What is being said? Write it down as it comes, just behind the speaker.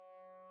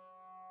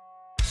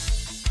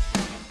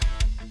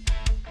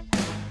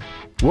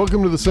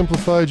Welcome to the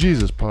Simplify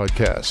Jesus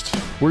podcast.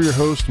 We're your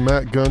hosts,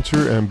 Matt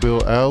Gunter and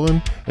Bill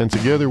Allen, and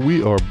together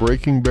we are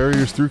breaking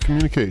barriers through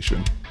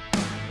communication.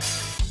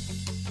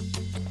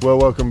 Well,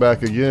 welcome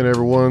back again,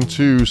 everyone,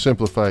 to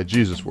Simplify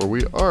Jesus, where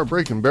we are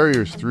breaking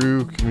barriers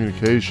through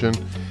communication.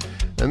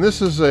 And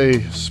this is a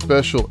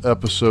special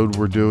episode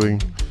we're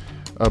doing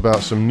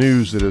about some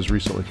news that has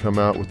recently come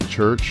out with the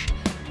church.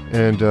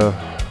 And,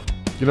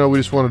 we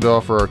just wanted to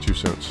offer our 2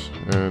 cents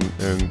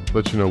and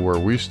let you know where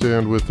we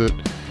stand with it,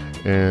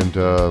 and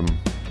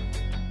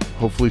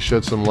hopefully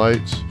shed some light.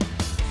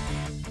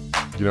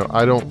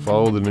 I don't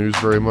follow the news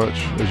very much,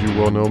 as you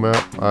well know,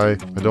 Matt. I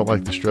don't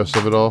like the stress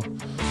of it all,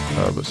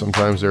 but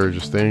sometimes there are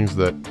just things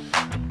that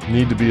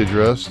need to be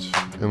addressed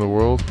in the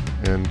world,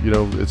 and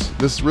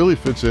this really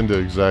fits into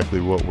exactly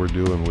what we're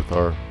doing with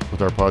our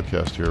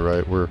podcast here,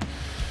 right? We're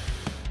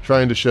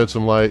trying to shed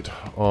some light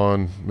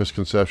on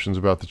misconceptions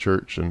about the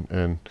church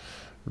and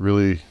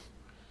really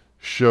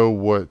show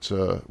what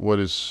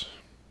is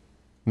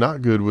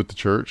not good with the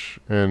church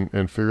and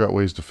figure out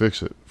ways to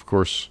fix it. Of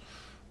course,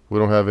 we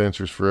don't have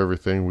answers for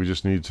everything. We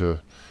just need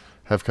to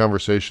have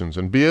conversations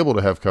and be able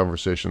to have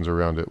conversations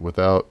around it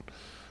without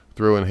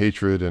throwing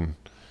hatred and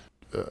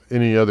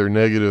any other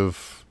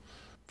negative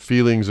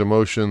feelings,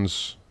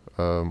 emotions,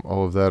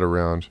 all of that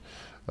around.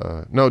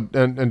 No,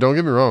 and don't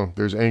get me wrong,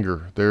 there's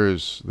anger. There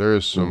is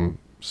some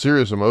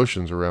serious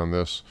emotions around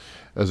this,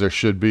 as there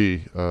should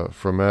be,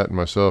 from Matt and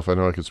myself. I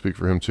know I could speak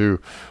for him too,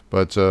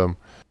 but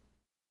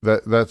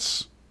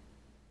that's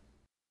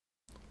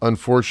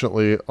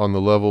unfortunately on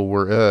the level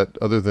we're at.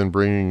 Other than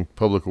bringing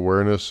public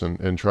awareness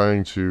and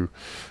trying to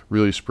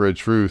really spread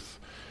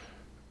truth,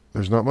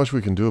 there's not much we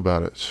can do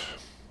about it.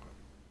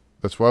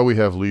 That's why we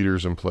have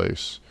leaders in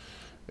place,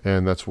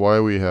 and that's why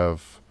we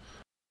have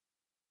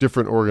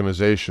different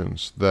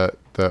organizations that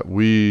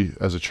we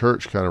as a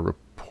church kind of not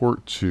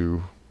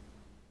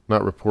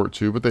report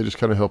to, but they just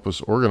kind of help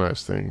us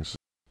organize things.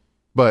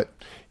 But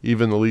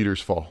even the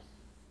leaders fall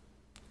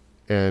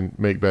and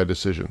make bad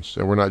decisions,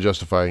 and we're not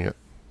justifying it.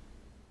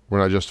 We're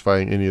not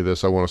justifying any of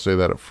this. I want to say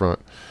that up front.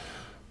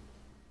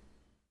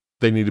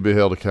 They need to be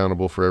held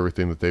accountable for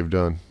everything that they've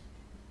done.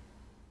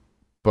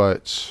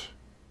 But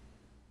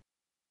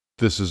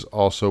this is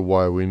also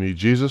why we need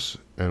Jesus,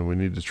 and we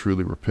need to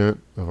truly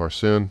repent of our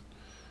sin.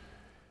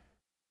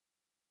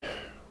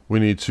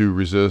 We need to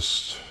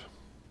resist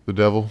the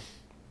devil,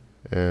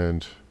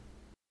 and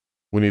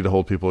we need to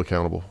hold people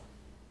accountable.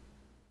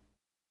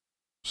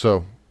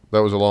 So that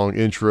was a long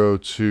intro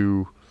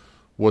to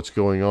what's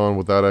going on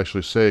without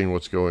actually saying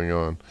what's going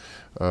on.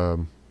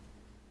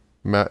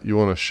 Matt, you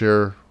want to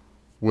share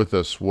with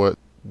us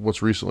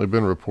what's recently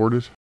been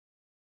reported?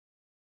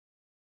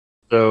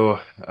 So,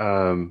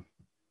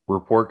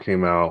 report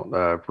came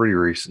out pretty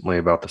recently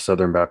about the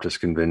Southern Baptist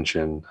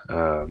Convention,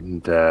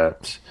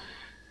 that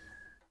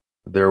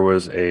there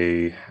was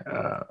an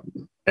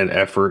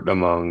effort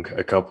among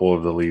a couple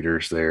of the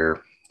leaders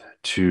there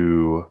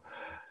to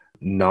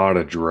not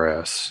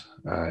address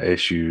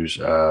issues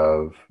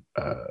of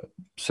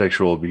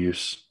sexual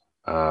abuse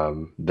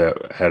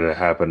that had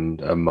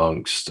happened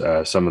amongst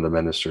some of the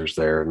ministers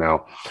there.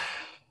 Now,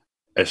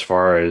 as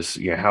far as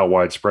how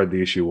widespread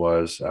the issue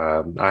was,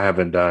 I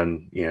haven't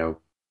done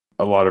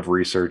a lot of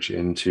research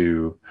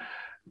into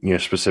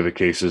specific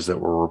cases that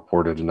were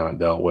reported and not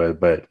dealt with,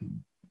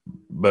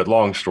 but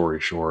long story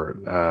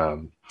short,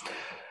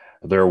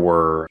 there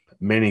were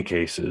many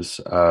cases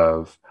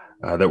of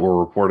that were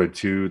reported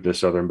to the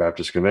Southern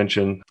Baptist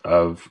Convention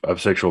of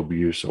sexual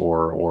abuse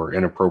or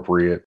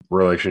inappropriate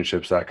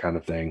relationships, that kind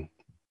of thing,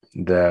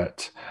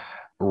 that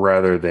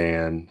rather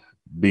than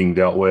being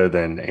dealt with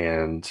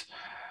and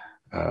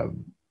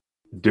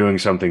doing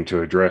something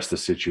to address the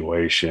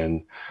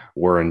situation,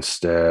 were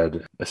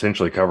instead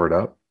essentially covered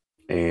up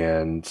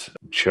and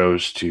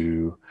chose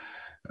to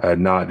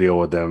not deal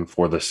with them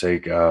for the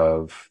sake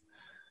of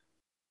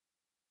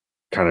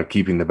kind of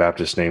keeping the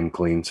Baptist name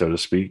clean, so to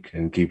speak,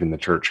 and keeping the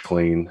church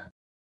clean.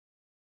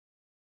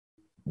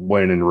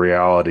 When in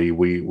reality,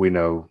 we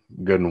know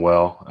good and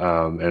well,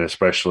 and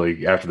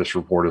especially after this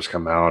report has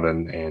come out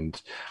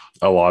and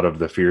a lot of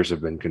the fears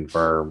have been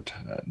confirmed,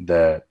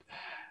 that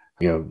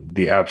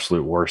the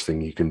absolute worst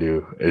thing you can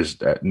do is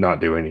not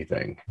do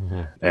anything.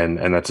 Mm-hmm.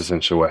 And that's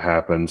essentially what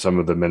happened. Some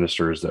of the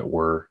ministers that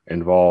were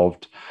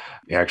involved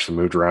actually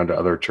moved around to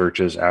other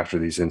churches after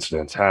these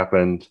incidents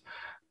happened.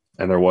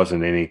 And there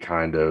wasn't any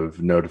kind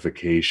of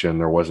notification.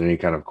 There wasn't any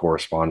kind of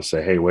correspondence to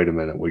say, hey, wait a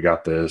minute, we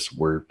got this.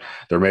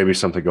 There may be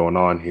something going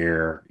on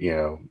here.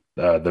 The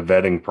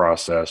vetting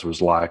process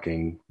was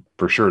lacking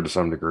for sure to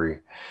some degree.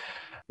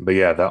 But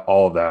yeah,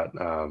 all of that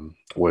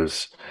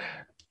was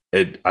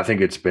it. I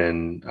think it's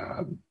been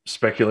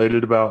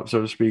speculated about,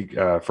 so to speak,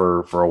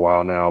 for a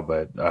while now.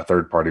 But a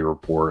third-party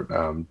report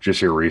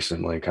just here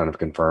recently kind of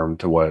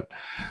confirmed to what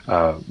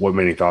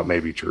many thought may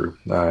be true,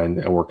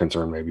 and were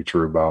concerned may be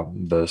true about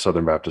the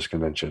Southern Baptist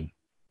Convention.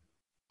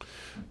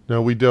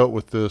 Now, we dealt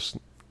with this,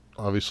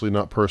 obviously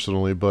not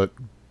personally, but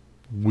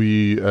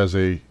we as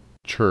a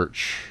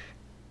church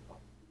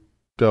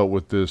dealt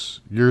with this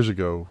years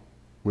ago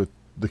with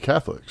the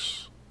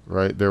Catholics,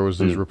 right? There was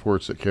these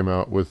reports that came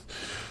out with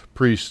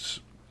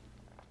priests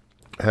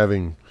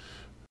having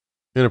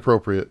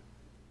inappropriate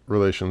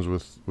relations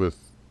with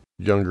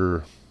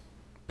younger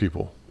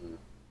people.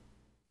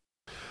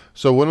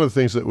 So one of the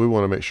things that we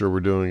want to make sure we're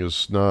doing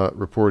is not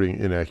reporting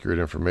inaccurate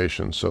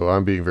information. So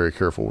I'm being very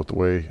careful with the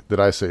way that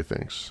I say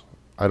things.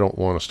 I don't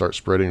want to start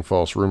spreading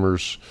false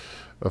rumors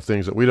of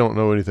things that we don't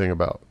know anything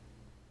about.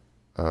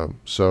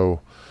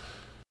 So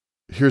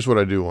here's what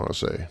I do want to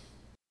say.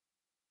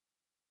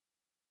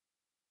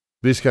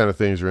 These kind of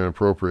things are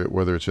inappropriate,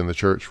 whether it's in the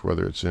church,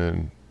 whether it's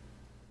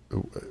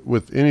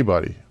with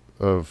anybody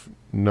of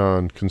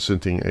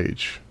non-consenting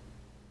age.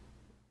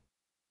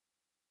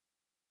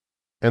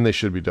 And they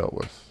should be dealt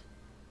with.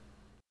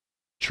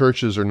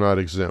 Churches are not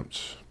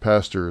exempt.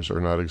 Pastors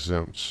are not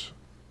exempt.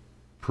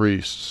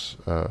 Priests,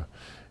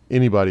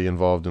 anybody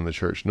involved in the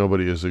church,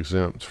 nobody is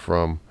exempt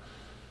from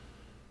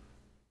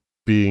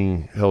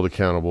being held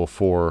accountable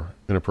for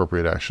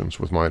inappropriate actions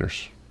with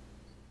minors.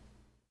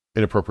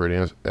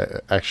 Inappropriate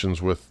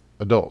actions with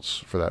adults,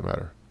 for that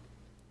matter.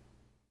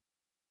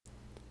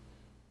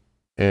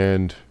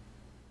 And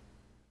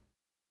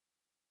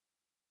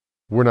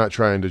we're not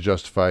trying to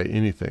justify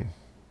anything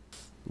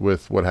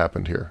with what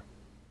happened here.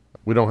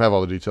 We don't have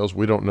all the details.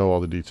 We don't know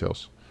all the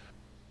details.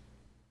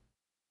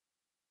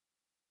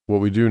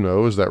 What we do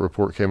know is that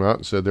report came out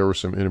and said there were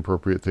some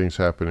inappropriate things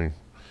happening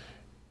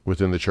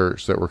within the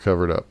church that were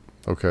covered up.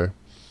 Okay.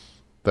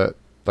 That,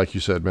 like you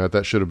said, Matt,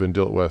 that should have been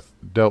dealt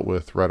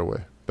with right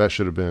away. That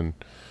should have been,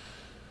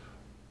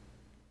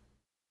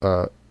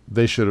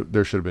 there should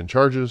have been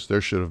charges.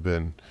 There should have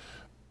been,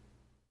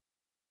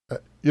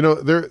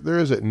 there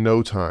is at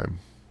no time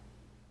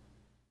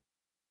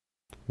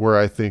where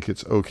I think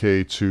it's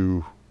okay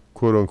to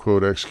quote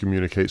unquote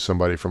excommunicate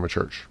somebody from a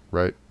church,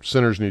 right?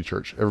 Sinners need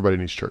church. Everybody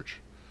needs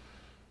church.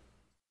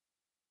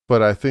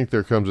 But I think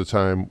there comes a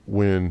time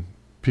when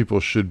people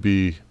should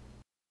be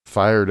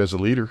fired as a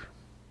leader,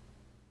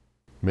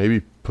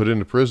 maybe put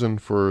into prison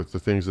for the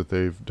things that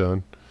they've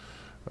done,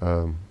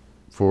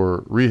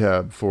 for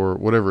rehab, for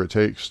whatever it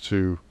takes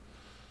to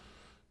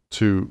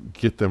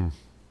get them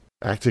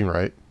acting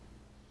right.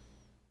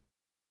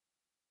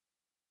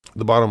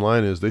 The bottom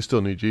line is they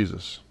still need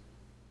Jesus.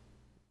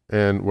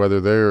 And whether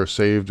they're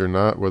saved or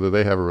not, whether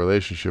they have a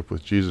relationship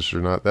with Jesus or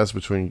not, that's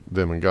between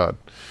them and God.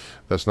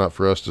 That's not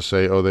for us to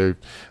say, oh,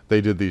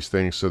 they did these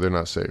things, so they're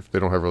not saved. They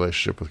don't have a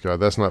relationship with God.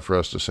 That's not for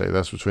us to say.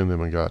 That's between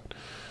them and God.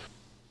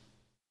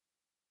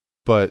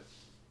 But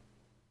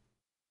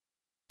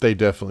they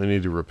definitely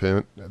need to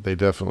repent. They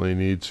definitely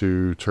need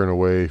to turn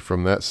away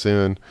from that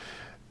sin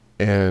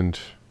and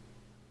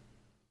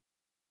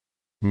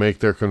make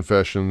their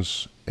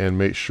confessions and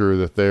make sure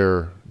that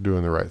they're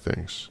doing the right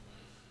things.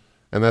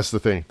 And that's the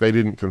thing. They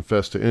didn't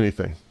confess to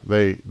anything.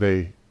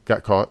 They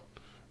got caught,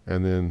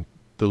 and then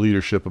the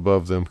leadership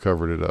above them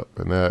covered it up.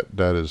 And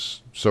that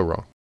is so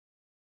wrong.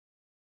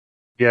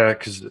 Yeah,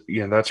 because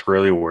that's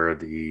really where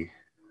the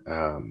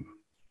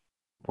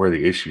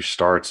issue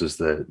starts, is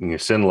that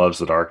sin loves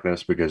the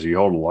darkness, because you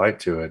hold a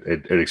light to it,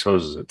 it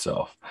exposes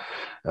itself.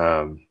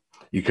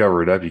 You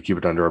cover it up, you keep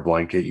it under a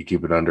blanket, you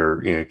keep it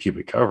under, keep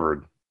it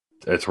covered.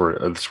 That's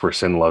where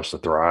sin loves to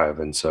thrive.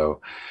 And so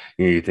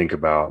you think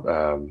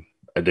about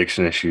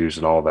addiction issues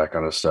and all that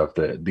kind of stuff,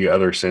 that the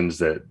other sins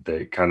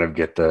that kind of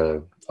get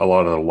a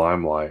lot of the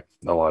limelight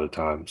a lot of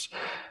times.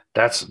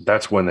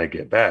 That's when they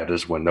get bad,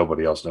 is when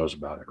nobody else knows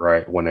about it,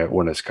 right?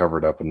 When it's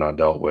covered up and not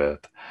dealt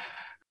with,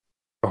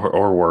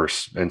 or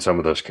worse, in some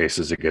of those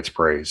cases, it gets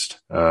praised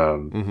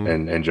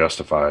and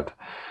justified.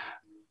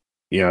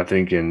 I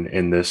think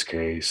in this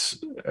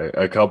case,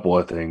 a couple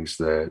of things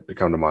that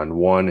come to mind.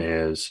 One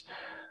is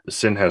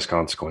sin has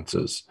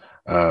consequences.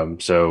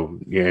 So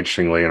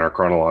interestingly, in our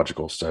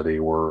chronological study,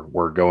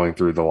 we're going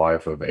through the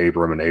life of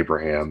Abram and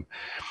Abraham,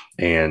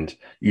 and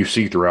you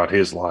see throughout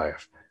his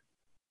life,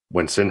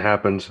 when sin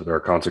happens, there are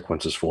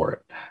consequences for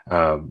it.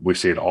 We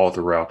see it all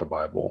throughout the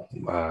Bible,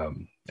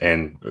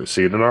 and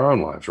see it in our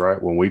own lives,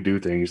 right? When we do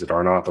things that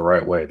are not the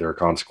right way, there are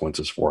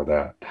consequences for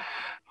that.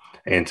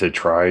 And to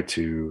try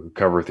to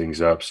cover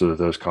things up so that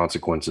those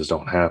consequences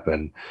don't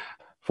happen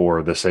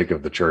for the sake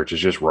of the church is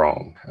just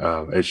wrong.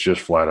 It's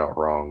just flat out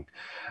wrong.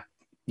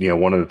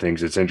 One of the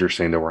things that's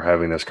interesting that we're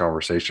having this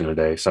conversation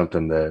today,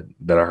 something that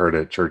I heard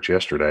at church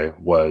yesterday,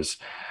 was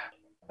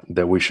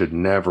that we should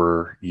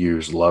never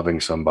use loving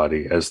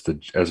somebody as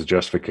a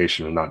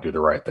justification to not do the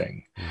right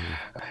thing.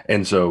 Mm-hmm.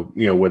 And so,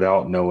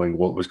 without knowing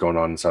what was going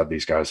on inside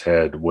these guys'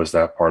 head, was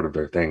that part of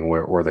their thing?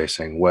 Were they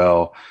saying,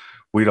 well,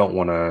 we don't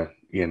want to,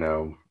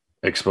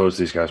 expose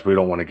these guys. We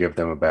don't want to give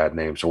them a bad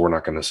name, so we're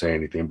not going to say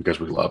anything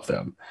because we love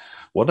them.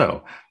 Well,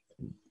 no.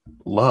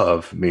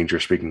 Love means you're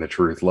speaking the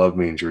truth. Love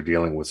means you're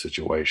dealing with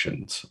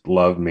situations.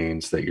 Love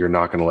means that you're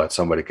not going to let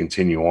somebody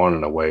continue on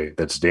in a way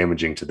that's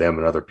damaging to them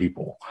and other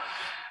people.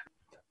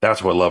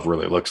 that's what love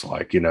really looks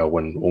like.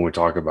 When we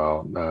talk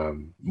about,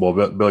 well,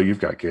 Bill, you've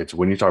got kids.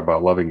 When you talk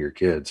about loving your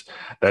kids,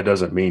 that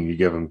doesn't mean you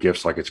give them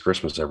gifts like it's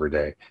Christmas every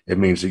day. It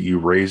means that you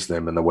raise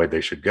them in the way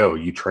they should go.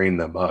 You train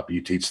them up.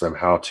 You teach them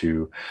how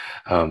to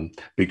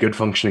be good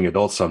functioning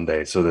adults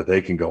someday, so that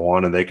they can go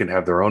on and they can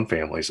have their own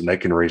families and they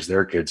can raise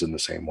their kids in the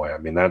same way. I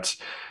mean, that's,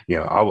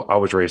 I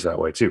was raised that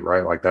way too,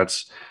 right? Like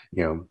that's,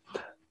 you know,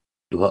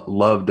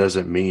 love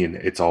doesn't mean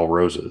it's all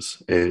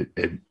roses.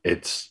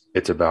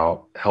 It's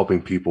about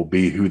helping people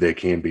be who they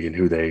can be and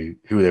who they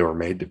were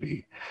made to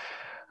be.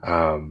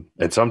 And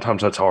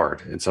sometimes that's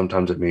hard, and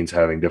sometimes it means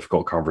having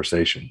difficult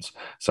conversations.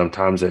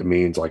 Sometimes it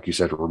means, like you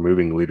said,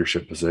 removing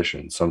leadership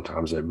positions.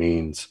 Sometimes it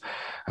means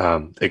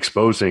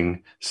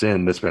exposing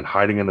sin that's been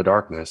hiding in the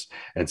darkness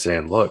and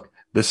saying, "Look,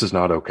 this is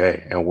not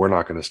okay, and we're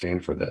not going to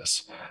stand for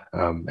this."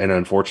 And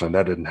unfortunately,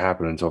 that didn't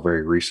happen until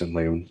very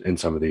recently in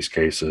some of these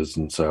cases,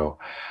 and so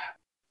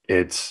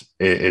it's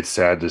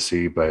sad to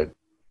see. But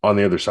on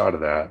the other side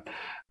of that,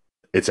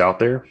 it's out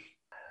there,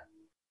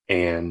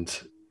 and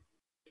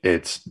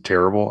it's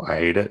terrible. I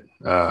hate it.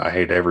 I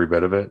hate every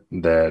bit of it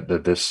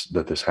that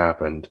this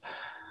happened.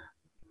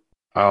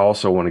 I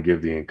also want to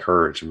give the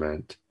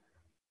encouragement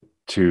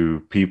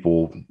to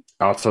people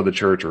outside the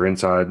church or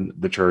inside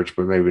the church,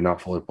 but maybe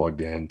not fully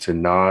plugged in, to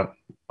not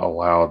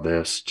allow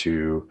this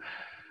to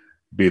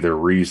be the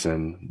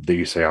reason that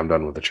you say, "I'm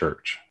done with the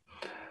church."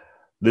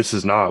 This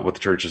is not what the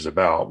church is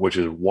about, which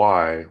is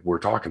why we're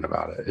talking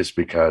about it. It's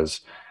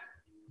because,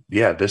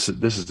 yeah, this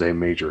is a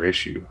major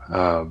issue,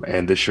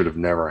 and this should have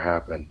never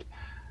happened.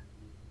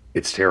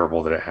 It's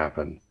terrible that it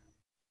happened.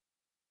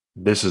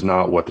 This is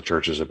not what the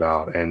church is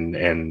about,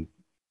 and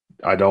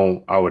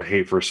I would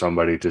hate for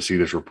somebody to see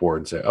this report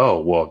and say,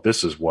 "Oh, well,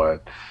 this is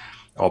what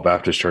all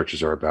Baptist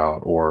churches are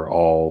about, or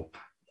all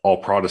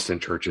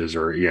Protestant churches,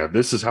 or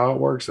this is how it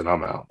works," and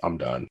I'm out. I'm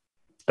done.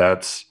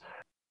 That's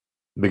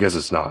because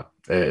it's not.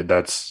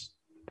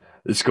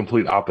 It's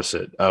complete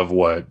opposite of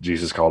what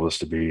Jesus called us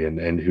to be,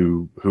 and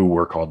who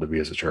we're called to be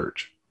as a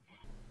church.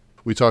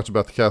 We talked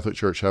about the Catholic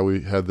Church, how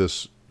we had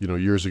this,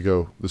 years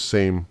ago, the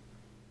same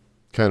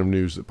kind of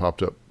news that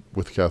popped up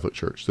with the Catholic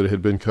Church, that it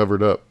had been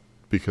covered up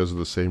because of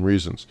the same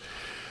reasons.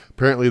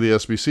 Apparently the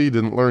SBC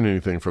didn't learn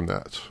anything from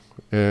that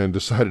and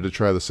decided to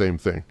try the same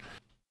thing.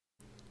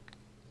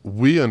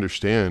 We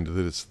understand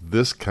that it's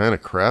this kind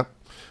of crap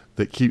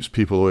that keeps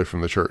people away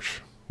from the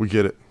church. We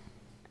get it.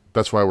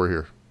 That's why we're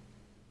here.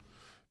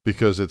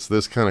 Because it's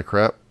this kind of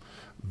crap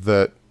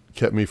that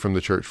kept me from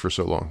the church for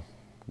so long.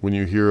 When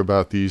you hear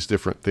about these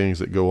different things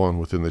that go on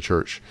within the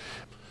church.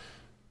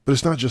 But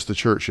it's not just the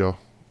church, y'all.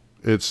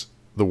 It's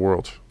the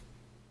world.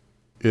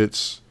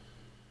 It's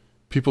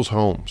people's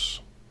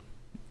homes.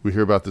 We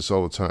hear about this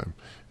all the time.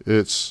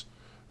 It's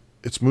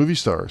movie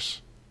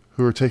stars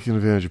who are taking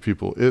advantage of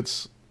people.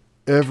 It's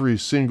every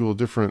single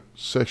different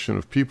section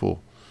of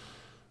people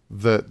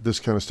that this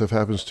kind of stuff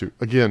happens to.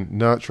 Again,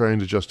 not trying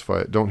to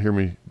justify it. Don't hear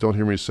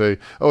me say,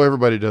 "Oh,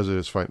 everybody does it,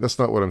 it's fine." That's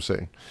not what I'm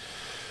saying.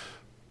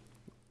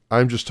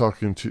 I'm just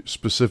talking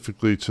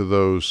specifically to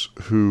those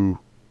who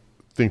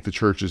think the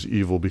church is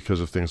evil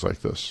because of things like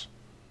this.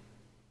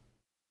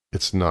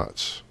 It's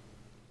not.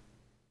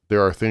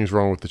 There are things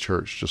wrong with the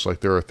church, just like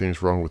there are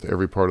things wrong with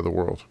every part of the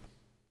world.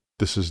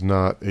 This is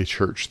not a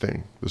church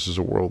thing. This is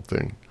a world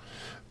thing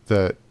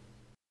that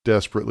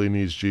desperately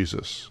needs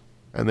Jesus.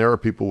 And there are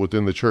people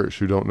within the church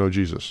who don't know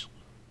Jesus,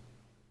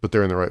 but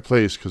they're in the right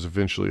place because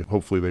eventually,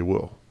 hopefully they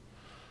will.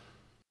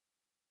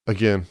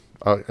 Again,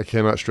 I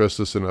cannot stress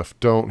this enough.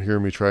 Don't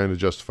hear me trying to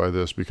justify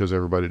this because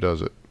everybody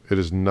does it. It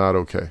is not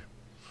okay.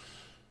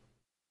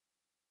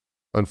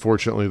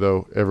 Unfortunately,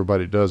 though,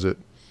 everybody does it,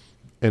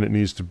 and it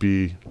needs to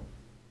be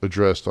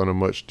addressed on a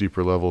much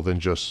deeper level than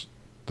just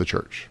the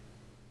church.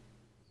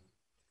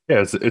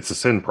 Yeah, it's a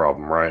sin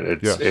problem,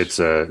 right?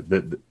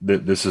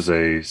 This is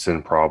a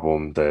sin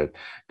problem that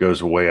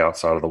goes way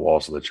outside of the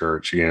walls of the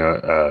church.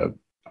 I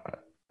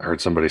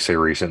heard somebody say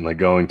recently,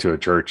 going to a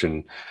church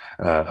and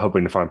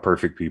hoping to find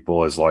perfect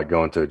people is like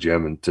going to a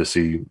gym and to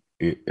see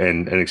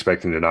and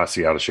expecting to not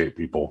see out of shape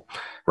people,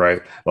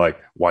 right? Like,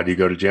 why do you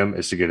go to gym?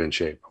 It's to get in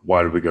shape.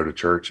 Why do we go to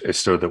church? It's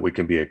so that we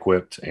can be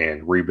equipped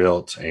and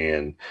rebuilt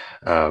and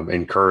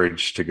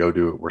encouraged to go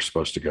do what we're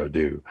supposed to go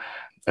do.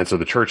 And so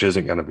the church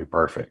isn't going to be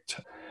perfect.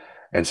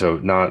 And so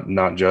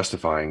not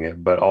justifying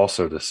it, but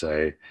also to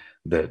say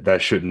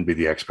that shouldn't be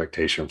the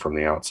expectation from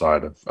the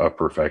outside of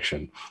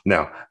perfection.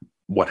 Now,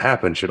 what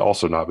happened should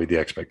also not be the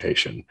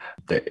expectation.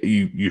 That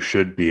you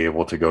should be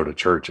able to go to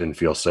church and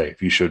feel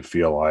safe. You should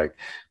feel like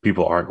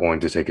people aren't going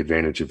to take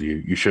advantage of you.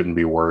 You shouldn't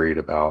be worried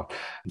about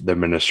the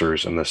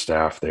ministers and the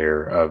staff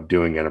there of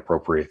doing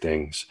inappropriate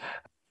things.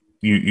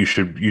 You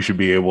should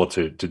be able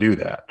to do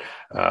that.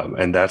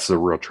 And that's the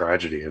real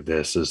tragedy of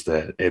this, is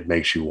that it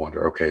makes you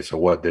wonder, okay, so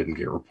what didn't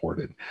get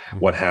reported? Mm-hmm.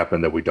 What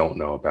happened that we don't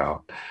know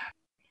about?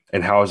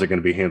 And how is it going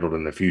to be handled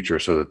in the future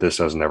so that this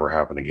doesn't ever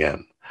happen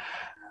again?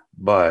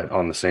 But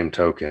on the same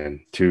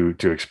token, to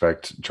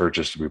expect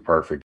churches to be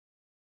perfect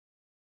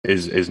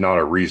is not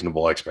a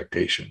reasonable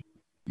expectation.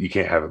 You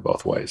can't have it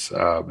both ways.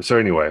 So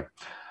anyway,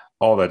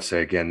 all that to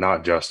say, again,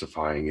 not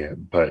justifying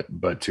it,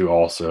 but to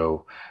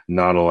also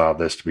not allow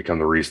this to become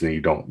the reason that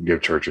you don't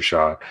give church a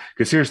shot.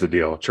 Because here's the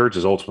deal: church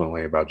is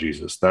ultimately about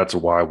Jesus. That's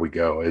why we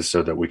go, is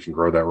so that we can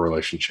grow that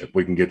relationship,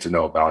 we can get to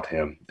know about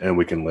him, and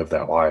we can live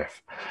that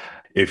life.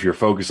 If you're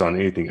focused on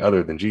anything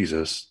other than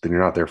Jesus, then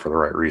you're not there for the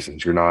right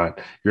reasons. You're not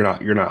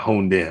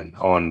honed in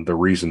on the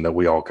reason that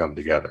we all come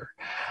together.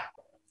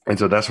 And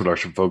so that's what our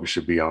focus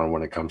should be on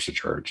when it comes to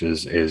church,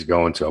 is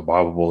going to a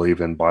Bible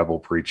believing, Bible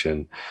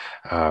preaching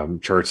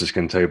church that's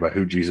going to tell you about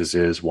who Jesus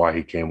is, why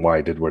he came, why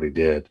he did what he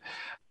did,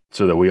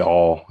 so that we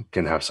all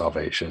can have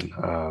salvation.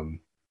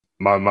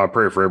 My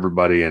prayer for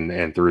everybody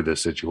and through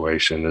this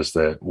situation is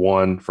that,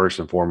 one, first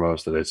and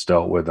foremost, that it's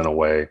dealt with in a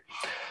way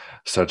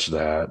such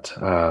that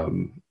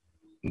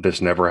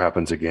this never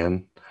happens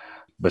again.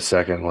 But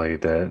secondly,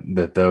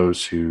 that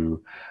those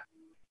who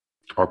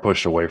are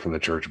pushed away from the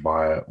church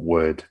by it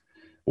would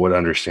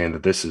understand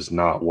that this is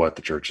not what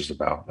the church is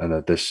about, and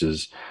that this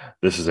is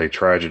a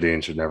tragedy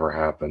and should never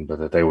happen, but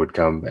that they would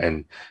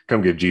come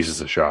give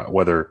Jesus a shot.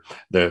 Whether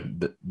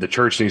the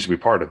church needs to be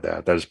part of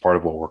that is part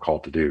of what we're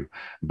called to do,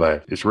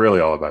 but it's really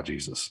all about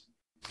Jesus.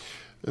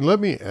 And let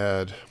me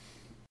add,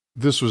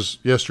 this was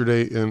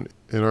yesterday in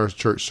our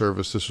church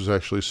service. This was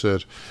actually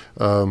said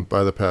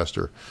by the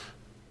pastor.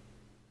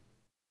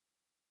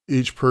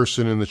 Each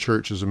person in the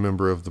church is a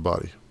member of the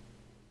body.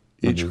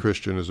 Each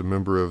Christian is a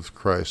member of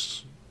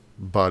Christ's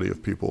body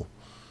of people.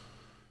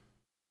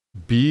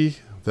 Be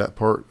that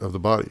part of the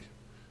body.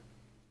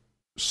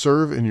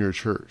 Serve in your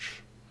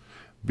church.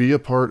 Be a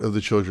part of the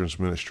children's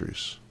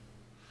ministries.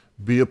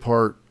 Be a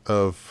part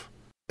of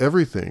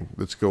everything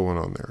that's going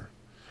on there.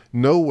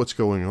 Know what's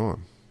going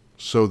on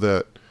so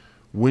that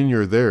when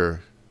you're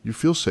there, you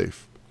feel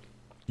safe.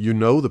 You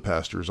know the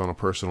pastors on a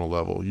personal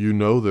level. You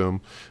know them,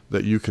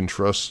 that you can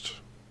trust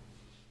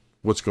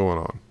what's going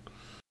on.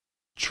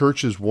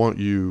 Churches want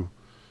you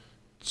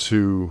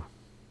to,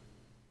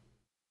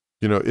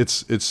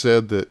 it's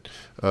said that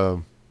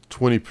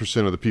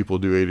 20% of the people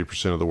do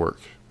 80% of the work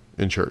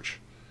in church.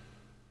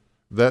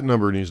 That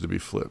number needs to be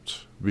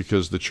flipped,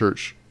 because the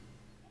church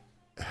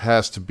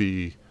has to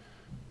be,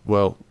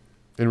 well,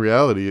 in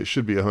reality, it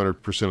should be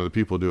 100% of the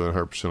people doing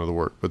 100% of the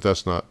work, but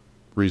that's not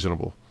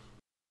reasonable.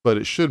 But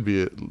it should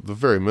be at the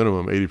very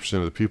minimum 80%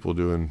 of the people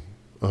doing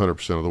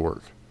 100% of the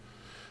work,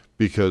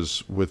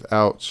 because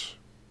without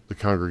the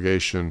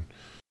congregation,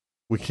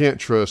 we can't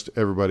trust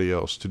everybody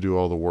else to do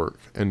all the work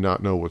and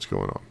not know what's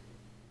going on.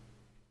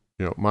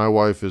 My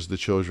wife is the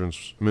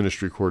children's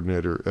ministry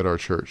coordinator at our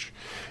church,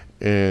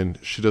 and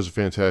she does a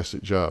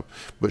fantastic job,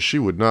 but she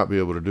would not be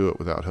able to do it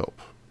without help.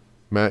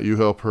 Matt, you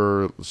help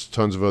her.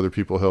 Tons of other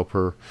people help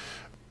her.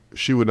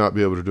 She would not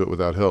be able to do it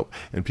without help.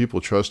 And people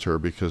trust her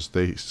because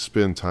they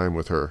spend time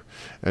with her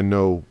and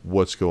know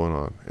what's going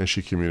on, and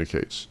she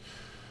communicates.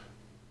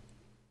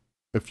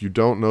 If you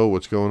don't know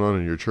what's going on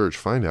in your church,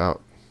 find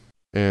out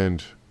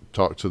and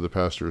talk to the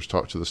pastors,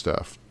 talk to the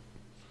staff.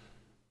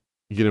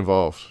 Get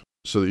involved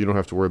so that you don't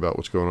have to worry about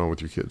what's going on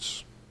with your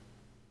kids.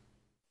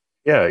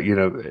 Yeah,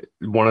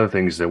 one of the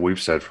things that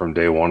we've said from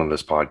day one of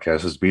this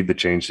podcast is be the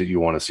change that you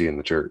want to see in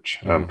the church.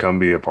 Come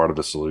be a part of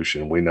the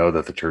solution. We know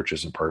that the church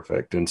isn't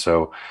perfect, and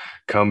so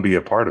come be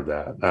a part of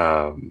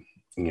that.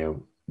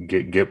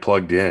 Get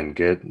plugged in,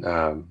 get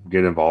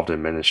involved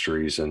in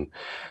ministries, and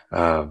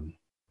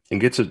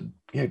get to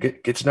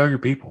know your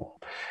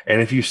people.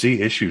 And if you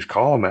see issues,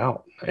 call them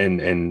out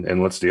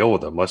and let's deal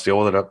with them. Let's deal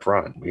with it up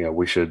front.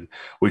 We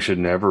should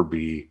never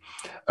be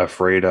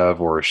afraid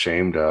of or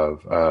ashamed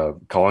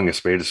of calling a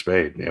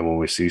spade. And when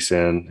we see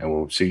sin and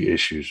when we see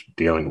issues,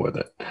 dealing with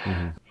it.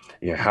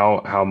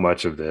 How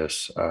much of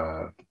this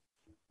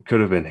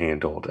could have been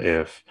handled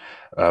if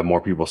more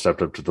people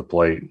stepped up to the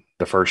plate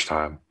the first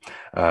time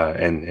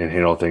and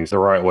handled things the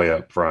right way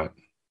up front.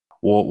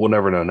 We'll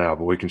never know now,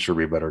 but we can sure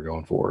be better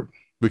going forward.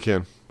 We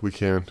can.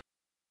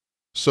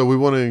 So we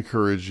want to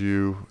encourage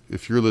you,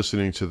 if you're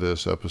listening to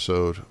this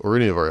episode or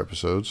any of our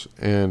episodes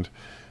and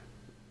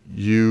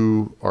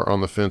you are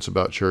on the fence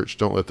about church,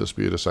 don't let this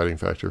be a deciding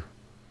factor.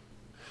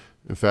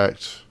 In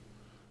fact,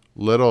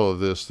 let all of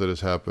this that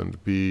has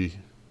happened be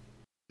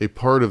a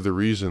part of the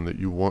reason that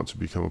you want to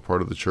become a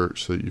part of the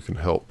church, so that you can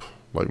help,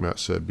 like Matt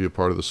said, be a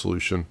part of the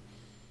solution.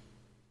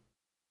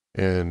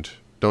 And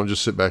don't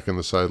just sit back in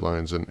the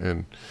sidelines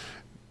and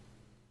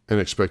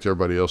expect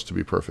everybody else to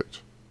be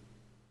perfect.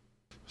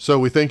 So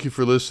we thank you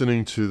for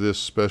listening to this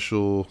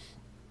special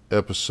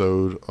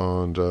episode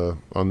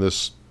on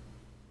this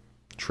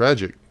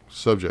tragic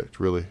subject.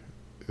 Really,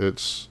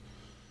 it's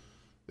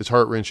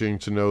heart-wrenching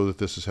to know that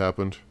this has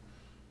happened.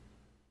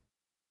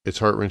 It's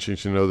heart-wrenching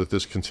to know that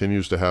this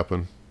continues to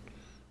happen,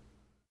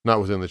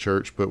 not within the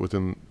church, but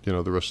within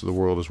the rest of the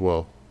world as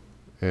well.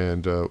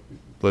 And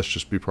let's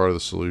just be part of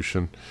the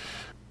solution.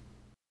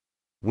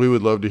 We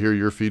would love to hear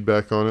your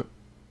feedback on it.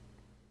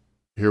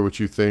 Hear what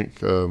you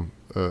think.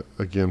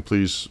 Again,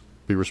 please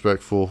be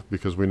respectful,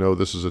 because we know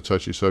this is a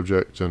touchy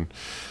subject.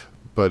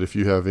 But if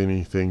you have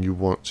anything you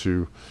want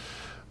to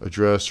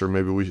address, or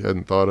maybe we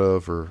hadn't thought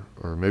of, or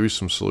maybe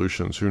some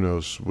solutions. Who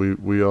knows?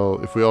 We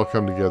all, if we all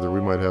come together,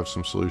 we might have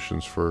some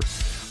solutions for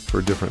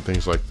different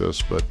things like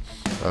this. But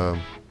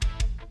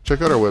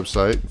check out our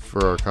website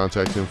for our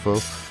contact info,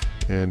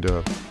 and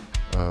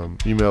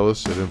email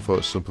us at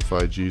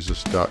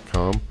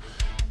info@simplifiedjesus.com.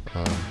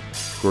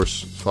 Of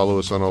course, follow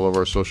us on all of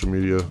our social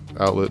media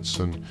outlets,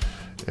 and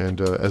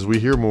as we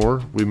hear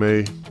more, we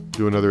may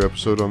do another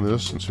episode on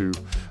this and to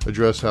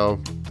address how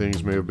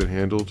things may have been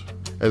handled.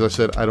 As I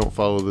said, I don't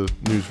follow the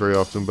news very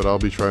often, but I'll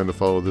be trying to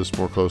follow this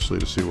more closely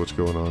to see what's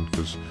going on,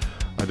 because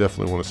I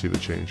definitely want to see the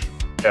change.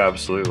 Yeah,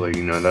 absolutely.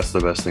 That's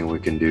the best thing we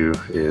can do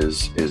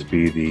is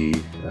be the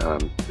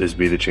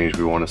change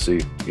we want to see.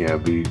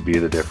 Be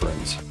the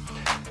difference.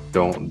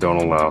 Don't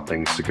allow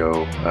things to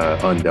go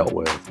undealt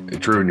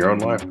with. True in your own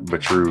life,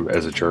 but true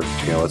as a church.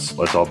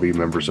 Let's all be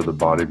members of the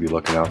body, be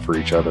looking out for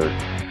each other.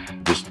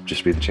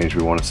 Just be the change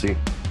we want to see.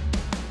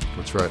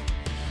 That's right.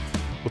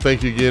 Well,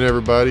 thank you again,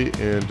 everybody,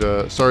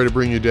 and sorry to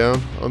bring you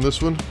down on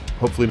this one.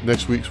 Hopefully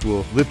next week's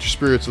will lift your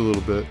spirits a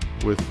little bit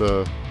with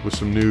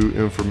some new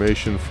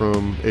information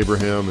from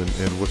Abraham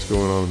and what's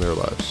going on in their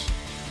lives.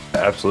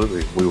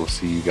 Absolutely. We will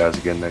see you guys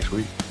again next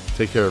week.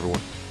 Take care,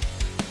 everyone.